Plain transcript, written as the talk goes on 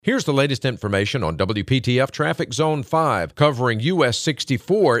Here's the latest information on WPTF Traffic Zone 5, covering US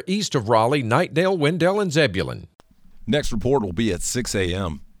 64 east of Raleigh, Knightdale, Wendell, and Zebulon. Next report will be at 6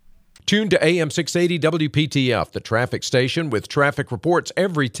 a.m. Tune to AM 680 WPTF, the traffic station with traffic reports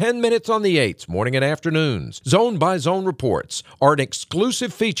every 10 minutes on the 8s, morning and afternoons. Zone-by-zone reports are an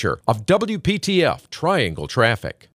exclusive feature of WPTF Triangle Traffic.